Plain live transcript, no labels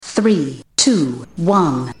3, 2,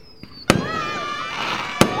 1.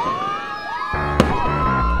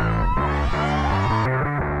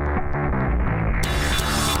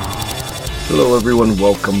 Hello everyone,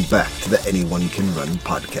 welcome back to the Anyone Can Run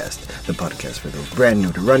podcast, the podcast for those brand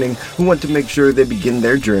new to running who want to make sure they begin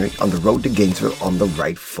their journey on the road to Gainesville on the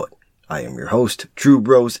right foot. I am your host, True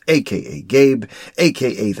Bros, aka Gabe,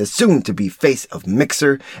 aka the soon-to-be face of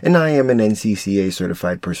Mixer, and I am an NCCA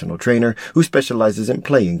certified personal trainer who specializes in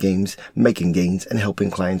playing games, making gains, and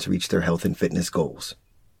helping clients reach their health and fitness goals.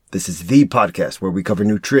 This is the podcast where we cover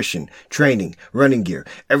nutrition, training, running gear,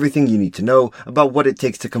 everything you need to know about what it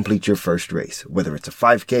takes to complete your first race, whether it's a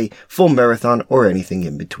 5K, full marathon, or anything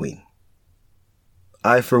in between.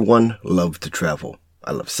 I, for one, love to travel.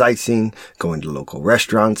 I love sightseeing, going to local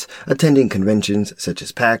restaurants, attending conventions such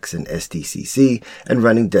as PAX and SDCC, and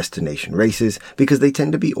running destination races because they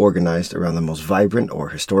tend to be organized around the most vibrant or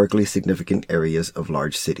historically significant areas of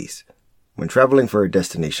large cities. When traveling for a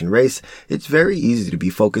destination race, it's very easy to be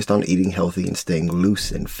focused on eating healthy and staying loose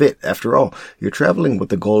and fit. After all, you're traveling with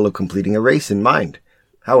the goal of completing a race in mind.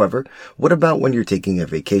 However, what about when you're taking a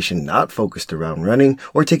vacation not focused around running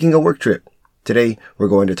or taking a work trip? Today, we're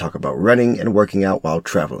going to talk about running and working out while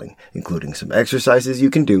traveling, including some exercises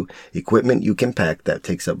you can do, equipment you can pack that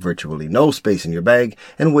takes up virtually no space in your bag,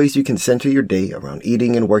 and ways you can center your day around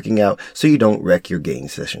eating and working out so you don't wreck your gain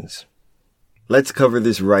sessions. Let's cover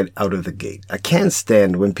this right out of the gate. I can't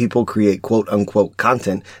stand when people create quote-unquote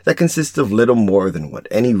content that consists of little more than what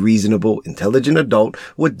any reasonable, intelligent adult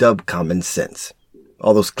would dub common sense.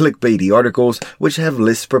 All those clickbaity articles, which have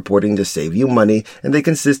lists purporting to save you money, and they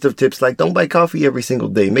consist of tips like, don't buy coffee every single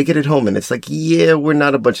day, make it at home, and it's like, yeah, we're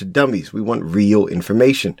not a bunch of dummies, we want real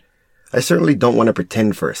information. I certainly don't want to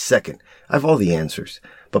pretend for a second. I have all the answers.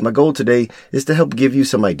 But my goal today is to help give you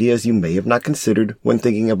some ideas you may have not considered when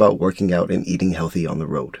thinking about working out and eating healthy on the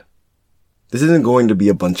road. This isn't going to be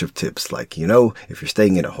a bunch of tips like, if you're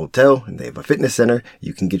staying in a hotel and they have a fitness center,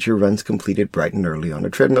 you can get your runs completed bright and early on a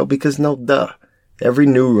treadmill because duh. Every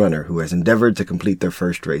new runner who has endeavored to complete their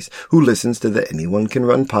first race, who listens to the Anyone Can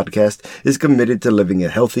Run podcast, is committed to living a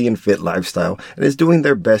healthy and fit lifestyle and is doing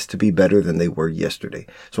their best to be better than they were yesterday.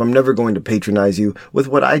 So I'm never going to patronize you with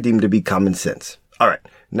what I deem to be common sense. Alright,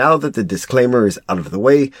 now that the disclaimer is out of the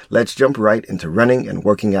way, let's jump right into running and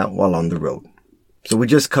working out while on the road. So we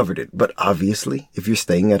just covered it, but obviously, if you're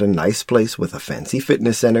staying at a nice place with a fancy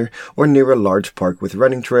fitness center or near a large park with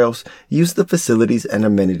running trails, use the facilities and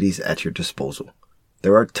amenities at your disposal.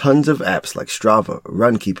 There are tons of apps like Strava,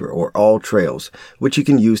 Runkeeper, or All Trails, which you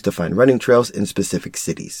can use to find running trails in specific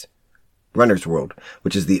cities. Runner's World,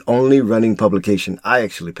 which is the only running publication I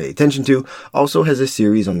actually pay attention to, also has a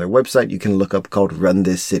series on their website you can look up called Run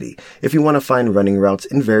This City if you want to find running routes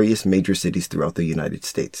in various major cities throughout the United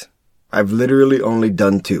States. I've literally only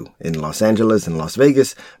done 2, in Los Angeles and Las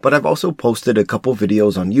Vegas, but I've also posted a couple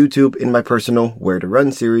videos on YouTube in my personal Where to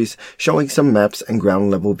Run series showing some maps and ground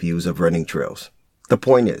level views of running trails. The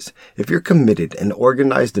point is, if you're committed and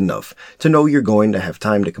organized enough to know you're going to have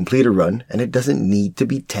time to complete a run, and it doesn't need to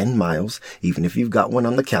be 10 miles, even if you've got one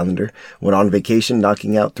on the calendar, when on vacation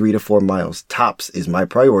knocking out 3 to 4 miles tops is my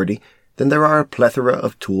priority, then there are a plethora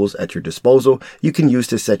of tools at your disposal you can use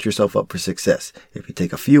to set yourself up for success if you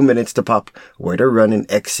take a few minutes to pop Where to Run in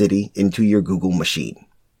X City into your Google machine.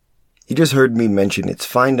 You just heard me mention it's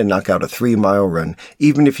fine to knock out a 3-mile run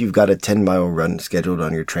even if you've got a 10-mile run scheduled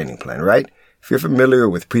on your training plan, right? If you're familiar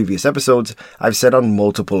with previous episodes, I've said on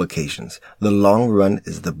multiple occasions, the long run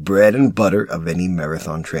is the bread and butter of any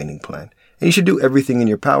marathon training plan. And you should do everything in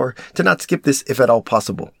your power to not skip this if at all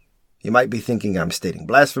possible. You might be thinking I'm stating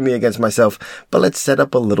blasphemy against myself, but let's set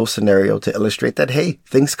up a little scenario to illustrate that, hey,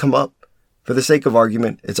 things come up. For the sake of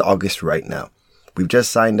argument, it's August right now. We've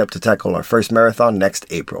just signed up to tackle our first marathon next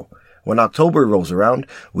April. When October rolls around,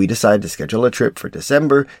 we decide to schedule a trip for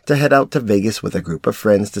December to head out to Vegas with a group of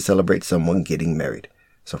friends to celebrate someone getting married.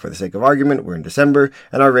 So for the sake of argument, we're in December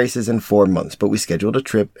and our race is in 4 months, but we scheduled a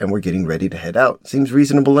trip and we're getting ready to head out. Seems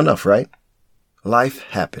reasonable enough, right? Life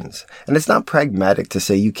happens, and it's not pragmatic to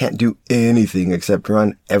say you can't do anything except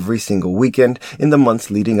run every single weekend in the months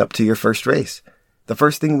leading up to your first race. The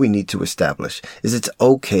first thing we need to establish is it's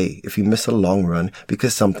okay if you miss a long run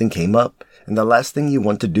because something came up. And the last thing you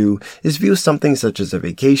want to do is view something such as a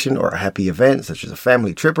vacation or a happy event, such as a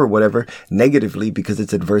family trip or whatever, negatively because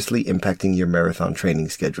it's adversely impacting your marathon training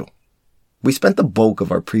schedule. We spent the bulk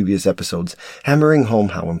of our previous episodes hammering home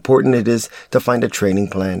how important it is to find a training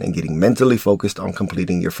plan and getting mentally focused on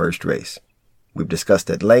completing your first race. We've discussed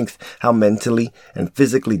at length how mentally and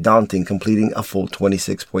physically daunting completing a full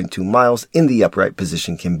 26.2 miles in the upright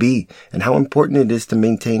position can be, and how important it is to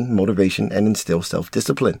maintain motivation and instill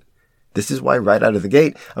self-discipline. This is why right out of the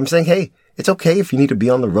gate, I'm saying, hey, it's okay if you need to be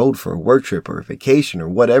on the road for a work trip or a vacation or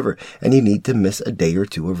whatever, and you need to miss a day or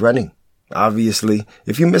two of running. Obviously,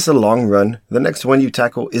 if you miss a long run, the next one you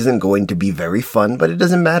tackle isn't going to be very fun, but it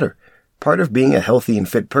doesn't matter. Part of being a healthy and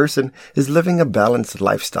fit person is living a balanced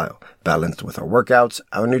lifestyle, balanced with our workouts,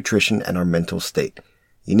 our nutrition, and our mental state.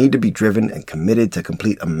 You need to be driven and committed to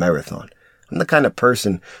complete a marathon. I'm the kind of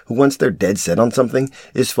person who, once they're dead set on something,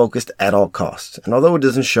 is focused at all costs. And although it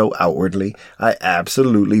doesn't show outwardly, I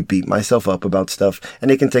absolutely beat myself up about stuff,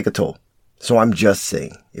 and it can take a toll. So I'm just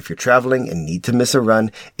saying, if you're traveling and need to miss a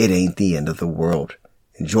run, it ain't the end of the world.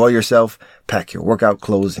 Enjoy yourself, pack your workout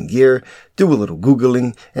clothes and gear, do a little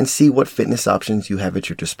Googling, and see what fitness options you have at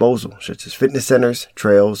your disposal, such as fitness centers,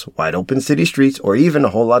 trails, wide open city streets, or even a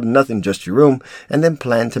whole lot of nothing, just your room, and then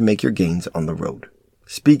plan to make your gains on the road.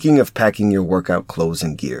 Speaking of packing your workout clothes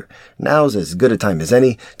and gear, now's as good a time as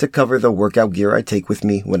any to cover the workout gear I take with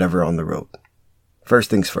me whenever on the road. First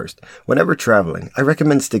things first, whenever traveling, I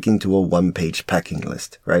recommend sticking to a one-page packing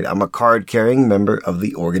list, right? I'm a card-carrying member of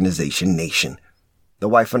the Organization Nation. The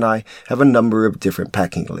wife and I have a number of different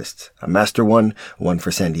packing lists. A master one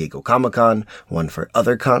for San Diego Comic-Con, one for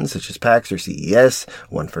other cons such as PAX or CES,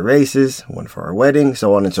 one for races, one for our wedding,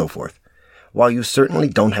 so on and so forth. While you certainly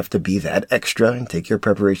don't have to be that extra and take your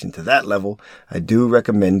preparation to that level, I do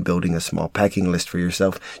recommend building a small packing list for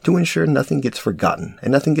yourself to ensure nothing gets forgotten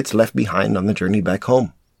and nothing gets left behind on the journey back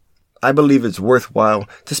home. I believe it's worthwhile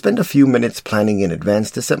to spend a few minutes planning in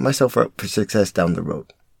advance to set myself up for success down the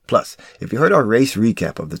road. Plus, if you heard our race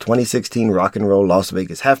recap of the 2016 Rock and Roll Las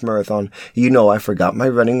Vegas Half Marathon, you know I forgot my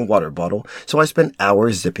running water bottle, so I spent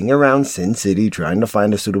hours zipping around Sin City trying to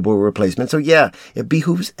find a suitable replacement. So yeah, it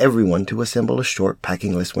behooves everyone to assemble a short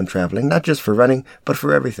packing list when traveling, not just for running, but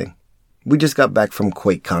for everything. We just got back from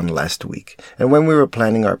QuakeCon last week, and when we were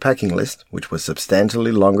planning our packing list, which was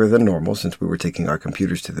substantially longer than normal since we were taking our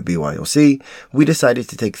computers to the BYOC, we decided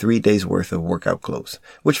to take 3 days worth of workout clothes,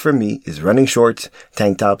 which for me is running shorts,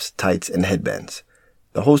 tank tops, tights, and headbands.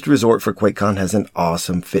 The host resort for QuakeCon has an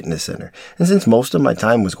awesome fitness center, and since most of my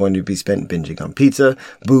time was going to be spent binging on pizza,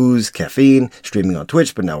 booze, caffeine, streaming on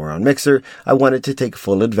Twitch, but now we're on Mixer, I wanted to take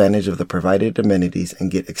full advantage of the provided amenities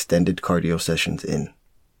and get extended cardio sessions in.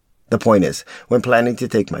 The point is, when planning to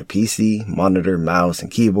take my PC, monitor, mouse, and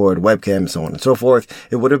keyboard, webcam, so on and so forth,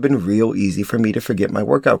 it would have been real easy for me to forget my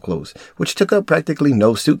workout clothes, which took up practically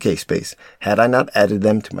no suitcase space, had I not added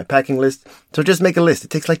them to my packing list. So just make a list.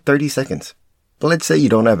 It takes like 30 seconds. But let's say you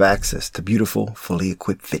don't have access to beautiful, fully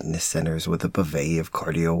equipped fitness centers with a buffet of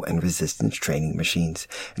cardio and resistance training machines,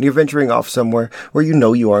 and you're venturing off somewhere where you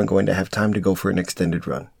know you aren't going to have time to go for an extended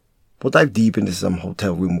run. We'll dive deep into some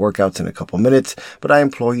hotel room workouts in a couple minutes, but I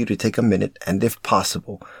implore you to take a minute and, if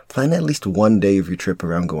possible, plan at least one day of your trip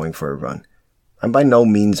around going for a run. I'm by no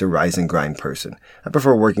means a rise and grind person. I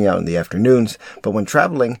prefer working out in the afternoons, but when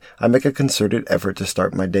traveling, I make a concerted effort to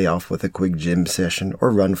start my day off with a quick gym session or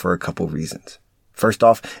run for a couple reasons. First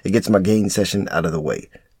off, it gets my gain session out of the way.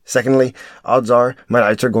 Secondly, odds are my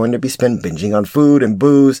nights are going to be spent binging on food and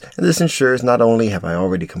booze, and this ensures not only have I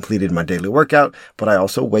already completed my daily workout, but I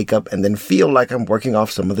also wake up and then feel like I'm working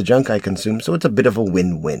off some of the junk I consume, so it's a bit of a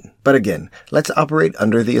win-win. But again, let's operate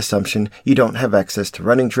under the assumption you don't have access to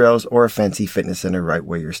running trails or a fancy fitness center right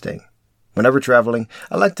where you're staying. Whenever traveling,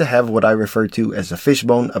 I like to have what I refer to as a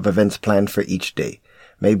fishbone of events planned for each day.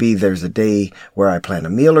 Maybe there's a day where I plan a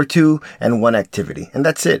meal or two and one activity, and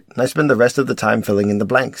that's it. I spend the rest of the time filling in the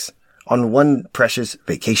blanks. On one precious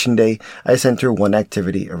vacation day, I center one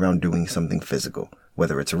activity around doing something physical,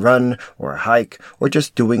 whether it's a run or a hike or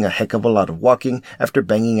just doing a heck of a lot of walking after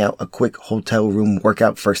banging out a quick hotel room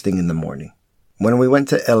workout first thing in the morning. When we went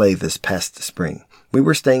to LA this past spring, we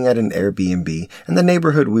were staying at an Airbnb, and the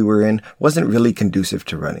neighborhood we were in wasn't really conducive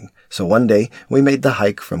to running. So one day, we made the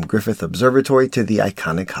hike from Griffith Observatory to the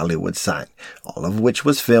iconic Hollywood sign, all of which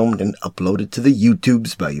was filmed and uploaded to the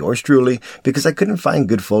YouTubes by yours truly, because I couldn't find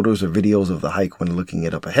good photos or videos of the hike when looking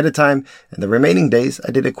it up ahead of time, and the remaining days,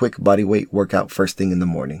 I did a quick bodyweight workout first thing in the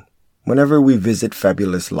morning. Whenever we visit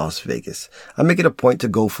fabulous Las Vegas, I make it a point to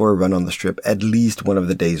go for a run on the Strip at least one of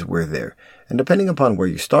the days we're there. And depending upon where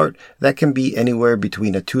you start, that can be anywhere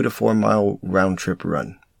between a 2 to 4 mile round trip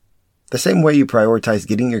run. The same way you prioritize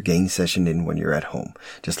getting your gain session in when you're at home.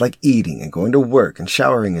 Just like eating and going to work and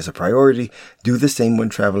showering is a priority, do the same when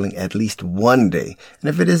traveling at least one day. And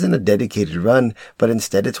if it isn't a dedicated run, but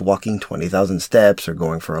instead it's walking 20,000 steps or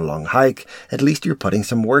going for a long hike, at least you're putting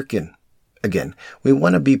some work in. Again, we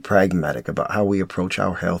want to be pragmatic about how we approach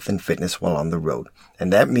our health and fitness while on the road.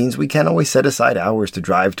 And that means we can't always set aside hours to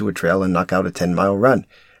drive to a trail and knock out a 10-mile run.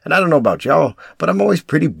 And I don't know about y'all, but I'm always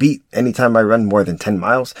pretty beat anytime I run more than 10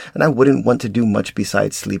 miles, and I wouldn't want to do much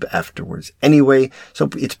besides sleep afterwards anyway, so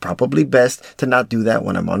it's probably best to not do that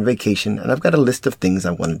when I'm on vacation and I've got a list of things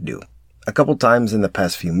I want to do. A couple times in the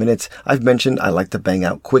past few minutes, I've mentioned I like to bang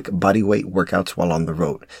out quick bodyweight workouts while on the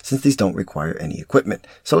road, since these don't require any equipment.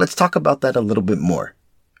 So let's talk about that a little bit more.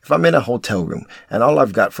 If I'm in a hotel room and all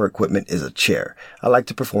I've got for equipment is a chair, I like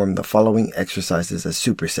to perform the following exercises as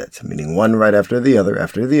supersets, meaning one right after the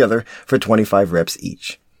other for 25 reps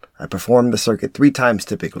each. I perform the circuit 3 times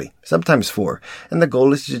typically, sometimes 4, and the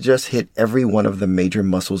goal is to just hit every one of the major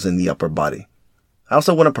muscles in the upper body. I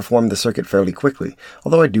also want to perform the circuit fairly quickly,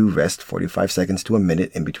 although I do rest 45 seconds to a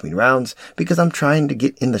minute in between rounds because I'm trying to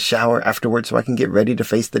get in the shower afterwards so I can get ready to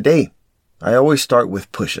face the day. I always start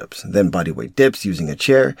with push-ups, then bodyweight dips using a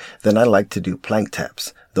chair, then I like to do plank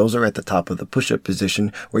taps. Those are at the top of the push-up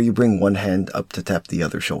position where you bring one hand up to tap the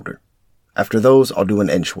other shoulder. After those, I'll do an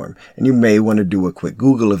inchworm, and you may want to do a quick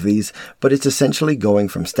Google of these, but it's essentially going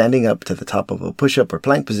from standing up to the top of a push-up or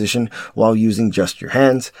plank position while using just your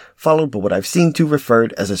hands, followed by what I've seen to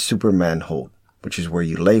referred as a Superman hold, which is where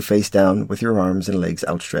you lay face down with your arms and legs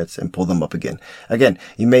outstretched and pull them up again. Again,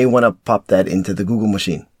 you may want to pop that into the Google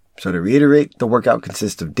machine. So to reiterate, the workout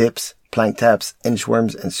consists of dips, plank taps,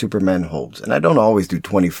 inchworms, and Superman holds. And I don't always do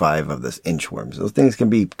 25 of this inchworms. Those things can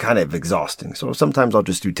be kind of exhausting, so sometimes I'll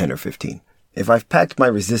just do 10 or 15. If I've packed my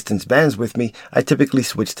resistance bands with me, I typically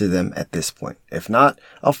switch to them at this point. If not,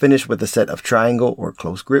 I'll finish with a set of triangle or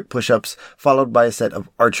close grip push-ups, followed by a set of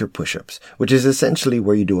archer push-ups, which is essentially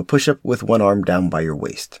where you do a push-up with one arm down by your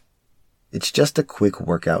waist. It's just a quick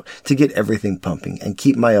workout to get everything pumping and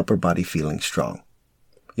keep my upper body feeling strong.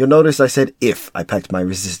 You'll notice I said if I packed my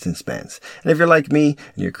resistance bands. And if you're like me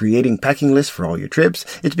and you're creating packing lists for all your trips,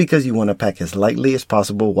 it's because you want to pack as lightly as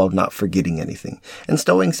possible while not forgetting anything. And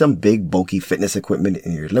stowing some big bulky fitness equipment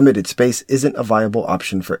in your limited space isn't a viable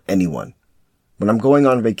option for anyone. When I'm going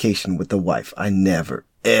on vacation with the wife, I never,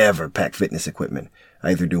 ever pack fitness equipment.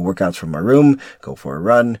 I either do workouts from my room, go for a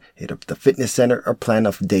run, hit up the fitness center, or plan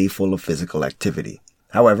a day full of physical activity.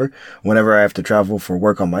 However, whenever I have to travel for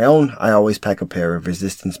work on my own, I always pack a pair of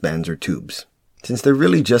resistance bands or tubes. Since they're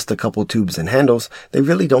really just a couple tubes and handles, they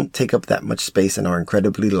really don't take up that much space and are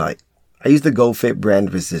incredibly light. I use the GoFit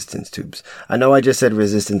brand resistance tubes. I know I just said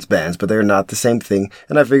resistance bands, but they're not the same thing,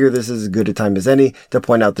 and I figure this is as good a time as any to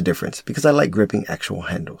point out the difference, because I like gripping actual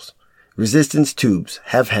handles. Resistance tubes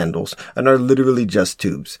have handles and are literally just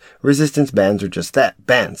tubes. Resistance bands are just that,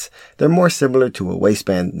 bands. They're more similar to a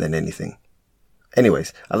waistband than anything.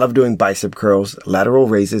 Anyways, I love doing bicep curls, lateral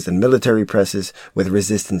raises, and military presses with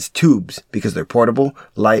resistance tubes because they're portable,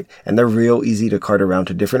 light, and they're real easy to cart around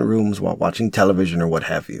to different rooms while watching television or what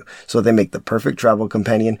have you. So they make the perfect travel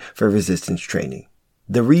companion for resistance training.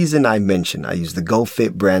 The reason I mention I use the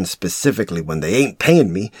GoFit brand specifically when they ain't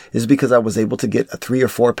paying me is because I was able to get a 3 or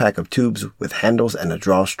 4 pack of tubes with handles and a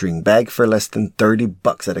drawstring bag for less than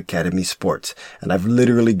 $30 at Academy Sports, and I've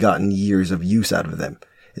literally gotten years of use out of them.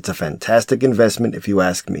 It's a fantastic investment if you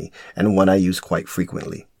ask me, and one I use quite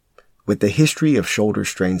frequently. With the history of shoulder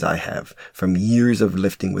strains I have from years of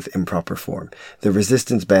lifting with improper form, the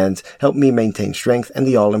resistance bands help me maintain strength and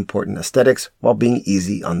the all-important aesthetics while being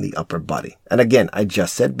easy on the upper body. And again, I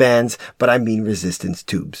just said bands, but I mean resistance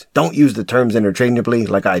tubes. Don't use the terms interchangeably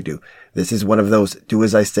like I do. This is one of those do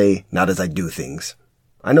as I say, not as I do things.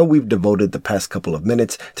 I know we've devoted the past couple of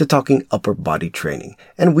minutes to talking upper body training,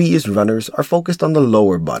 and we as runners are focused on the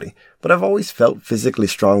lower body, but I've always felt physically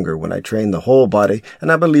stronger when I train the whole body,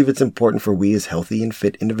 and I believe it's important for we as healthy and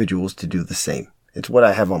fit individuals to do the same. It's what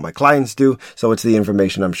I have all my clients do, so it's the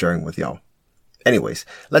information I'm sharing with y'all. Anyways,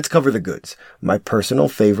 let's cover the goods. My personal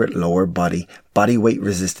favorite lower body weight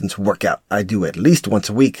resistance workout I do at least once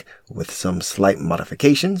a week, with some slight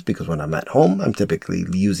modifications because when I'm at home, I'm typically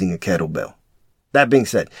using a kettlebell. That being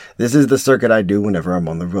said, this is the circuit I do whenever I'm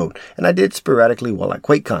on the road, and I did sporadically while at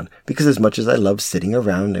QuakeCon, because as much as I love sitting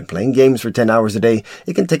around and playing games for 10 hours a day,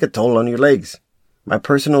 it can take a toll on your legs. My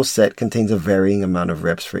personal set contains a varying amount of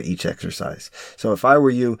reps for each exercise, so if I were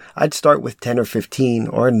you, I'd start with 10 or 15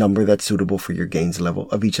 or a number that's suitable for your gains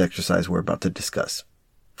level of each exercise we're about to discuss.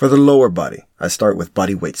 For the lower body, I start with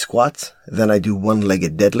bodyweight squats, then I do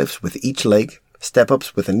one-legged deadlifts with each leg,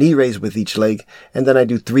 step-ups with a knee raise with each leg, and then I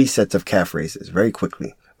do 3 sets of calf raises very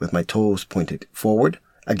quickly, with my toes pointed forward,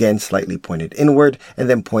 again slightly pointed inward, and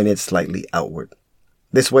then pointed slightly outward.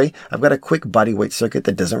 This way, I've got a quick bodyweight circuit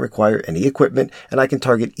that doesn't require any equipment, and I can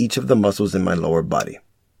target each of the muscles in my lower body.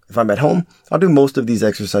 If I'm at home, I'll do most of these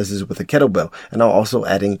exercises with a kettlebell, and I'll also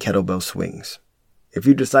add in kettlebell swings. If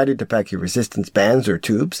you decided to pack your resistance bands or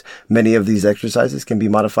tubes, many of these exercises can be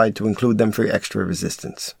modified to include them for extra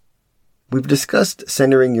resistance. We've discussed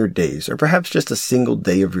centering your days, or perhaps just a single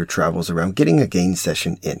day of your travels around getting a gain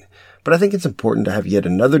session in. But I think it's important to have yet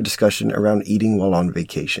another discussion around eating while on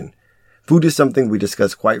vacation. Food is something we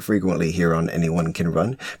discuss quite frequently here on Anyone Can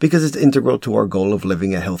Run because it's integral to our goal of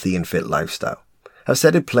living a healthy and fit lifestyle. I've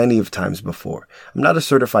said it plenty of times before. I'm not a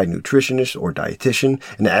certified nutritionist or dietitian,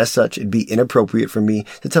 and as such, it'd be inappropriate for me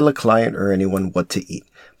to tell a client or anyone what to eat.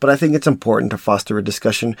 But I think it's important to foster a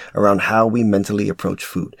discussion around how we mentally approach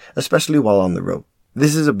food, especially while on the road.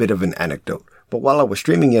 This is a bit of an anecdote, but while I was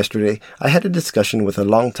streaming yesterday, I had a discussion with a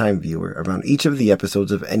longtime viewer around each of the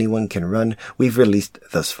episodes of Anyone Can Run we've released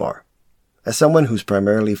thus far. As someone who's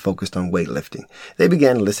primarily focused on weightlifting, they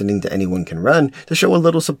began listening to Anyone Can Run to show a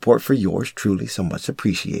little support for yours truly so much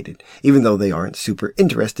appreciated, even though they aren't super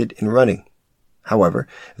interested in running. However,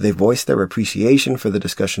 they voiced their appreciation for the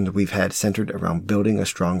discussions we've had centered around building a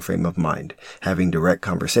strong frame of mind, having direct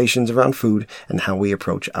conversations around food, and how we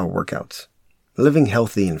approach our workouts. Living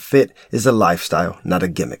healthy and fit is a lifestyle, not a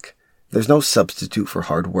gimmick. There's no substitute for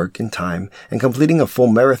hard work and time, and completing a full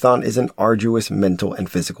marathon is an arduous mental and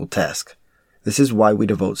physical task. This is why we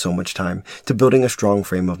devote so much time to building a strong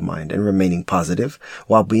frame of mind and remaining positive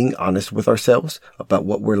while being honest with ourselves about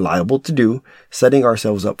what we're liable to do, setting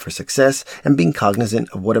ourselves up for success, and being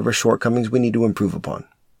cognizant of whatever shortcomings we need to improve upon.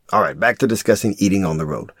 Alright, back to discussing eating on the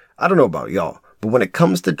road. I don't know about y'all, but when it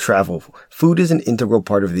comes to travel, food is an integral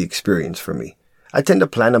part of the experience for me. I tend to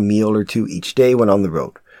plan a meal or two each day when on the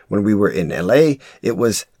road. When we were in LA, it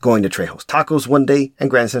was going to Trejo's Tacos one day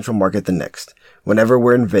and Grand Central Market the next. Whenever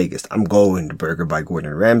we're in Vegas, I'm going to Burger by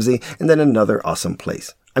Gordon Ramsay and then another awesome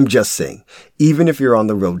place. I'm just saying, even if you're on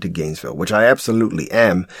the road to Gainesville, which I absolutely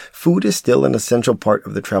am, food is still an essential part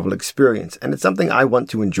of the travel experience, and it's something I want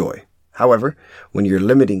to enjoy. However, when you're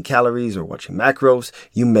limiting calories or watching macros,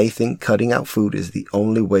 you may think cutting out food is the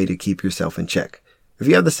only way to keep yourself in check. If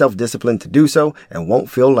you have the self-discipline to do so and won't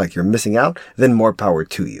feel like you're missing out, then more power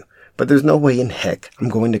to you. But there's no way in heck I'm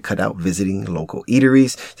going to cut out visiting local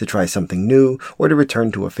eateries to try something new or to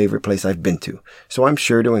return to a favorite place I've been to. So I'm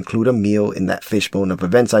sure to include a meal in that fishbone of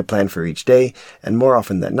events I plan for each day, and more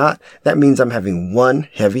often than not, that means I'm having one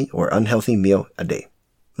heavy or unhealthy meal a day.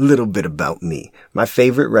 Little bit about me. My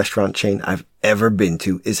favorite restaurant chain I've ever been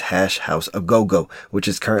to is Hash House A Go-Go, which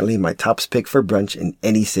is currently my tops pick for brunch in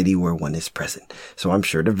any city where one is present. So I'm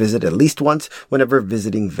sure to visit at least once whenever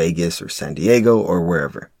visiting Vegas or San Diego or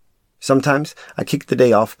wherever. Sometimes I kick the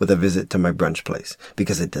day off with a visit to my brunch place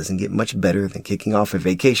because it doesn't get much better than kicking off a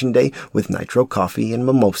vacation day with nitro coffee and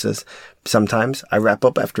mimosas. Sometimes I wrap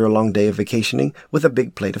up after a long day of vacationing with a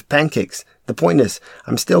big plate of pancakes. The point is,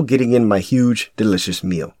 I'm still getting in my huge, delicious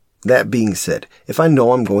meal. That being said, if I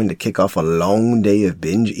know I'm going to kick off a long day of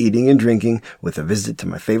binge eating and drinking with a visit to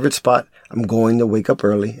my favorite spot, I'm going to wake up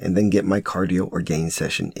early and then get my cardio or gain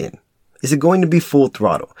session in. Is it going to be full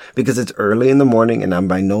throttle because it's early in the morning and I'm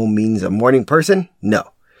by no means a morning person?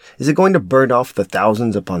 No. Is it going to burn off the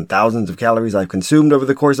thousands upon thousands of calories I've consumed over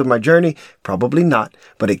the course of my journey? Probably not,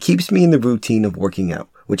 but it keeps me in the routine of working out,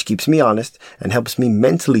 which keeps me honest and helps me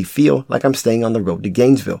mentally feel like I'm staying on the road to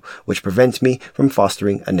Gainesville, which prevents me from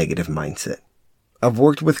fostering a negative mindset. I've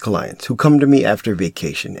worked with clients who come to me after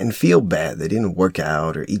vacation and feel bad they didn't work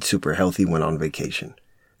out or eat super healthy when on vacation.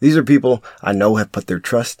 These are people I know have put their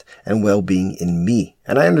trust and well-being in me,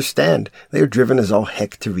 and I understand they are driven as all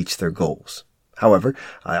heck to reach their goals. However,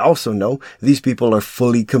 I also know these people are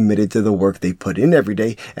fully committed to the work they put in every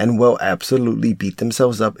day and will absolutely beat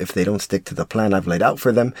themselves up if they don't stick to the plan I've laid out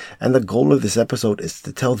for them, and the goal of this episode is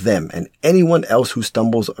to tell them and anyone else who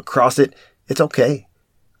stumbles across it, it's okay.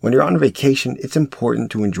 When you're on vacation, it's important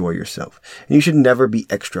to enjoy yourself, and you should never be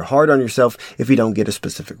extra hard on yourself if you don't get a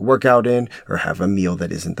specific workout in or have a meal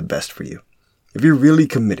that isn't the best for you. If you're really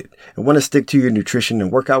committed and want to stick to your nutrition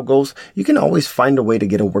and workout goals, you can always find a way to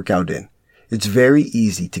get a workout in. It's very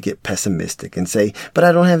easy to get pessimistic and say, but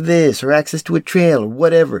I don't have this or access to a trail or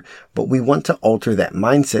whatever, but we want to alter that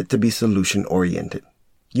mindset to be solution-oriented.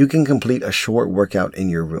 You can complete a short workout in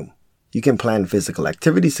your room. You can plan physical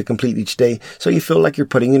activities to complete each day so you feel like you're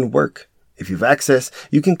putting in work. If you've access,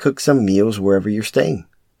 you can cook some meals wherever you're staying.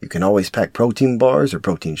 You can always pack protein bars or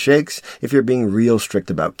protein shakes if you're being real strict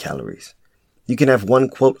about calories. You can have one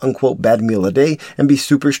quote-unquote bad meal a day and be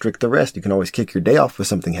super strict the rest. You can always kick your day off with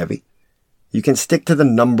something heavy. You can stick to the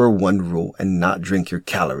number one rule and not drink your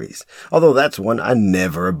calories. Although that's one I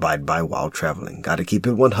never abide by while traveling. Gotta keep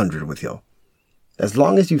it 100 with y'all. As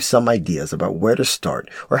long as you've some ideas about where to start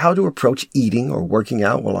or how to approach eating or working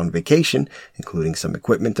out while on vacation, including some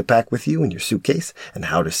equipment to pack with you in your suitcase and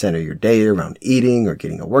how to center your day around eating or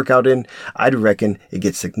getting a workout in, I'd reckon it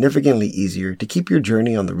gets significantly easier to keep your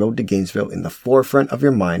journey on the road to Gainesville in the forefront of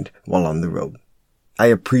your mind while on the road. I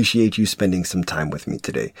appreciate you spending some time with me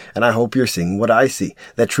today, and I hope you're seeing what I see,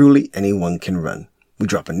 that truly anyone can run. We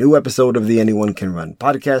drop a new episode of the Anyone Can Run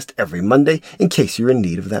podcast every Monday in case you're in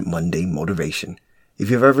need of that Monday motivation. If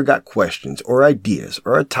you've ever got questions or ideas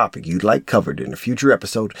or a topic you'd like covered in a future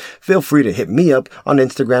episode, feel free to hit me up on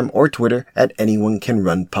Instagram or Twitter at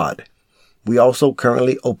AnyoneCanRunPod. We also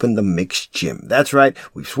currently open the Mix Gym. That's right,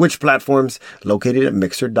 we've switched platforms, located at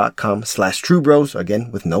mixer.com/TrueBros,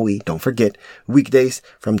 again with no E, don't forget, weekdays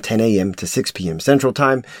from 10 a.m. to 6 p.m. Central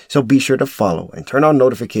Time, so be sure to follow and turn on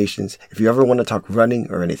notifications if you ever want to talk running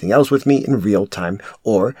or anything else with me in real time,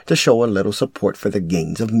 or to show a little support for the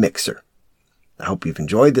gains of Mixer. I hope you've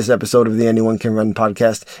enjoyed this episode of the Anyone Can Run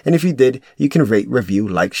podcast, and if you did, you can rate, review,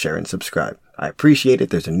 like, share, and subscribe. I appreciate it.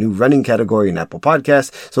 There's a new running category in Apple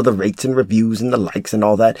Podcasts, so the rates and reviews and the likes and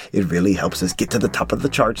all that, it really helps us get to the top of the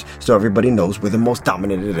charts so everybody knows we're the most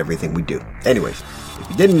dominant at everything we do. Anyways, if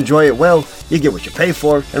you didn't enjoy it, well, you get what you pay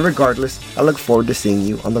for, and regardless, I look forward to seeing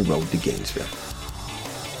you on the road to Gainesville.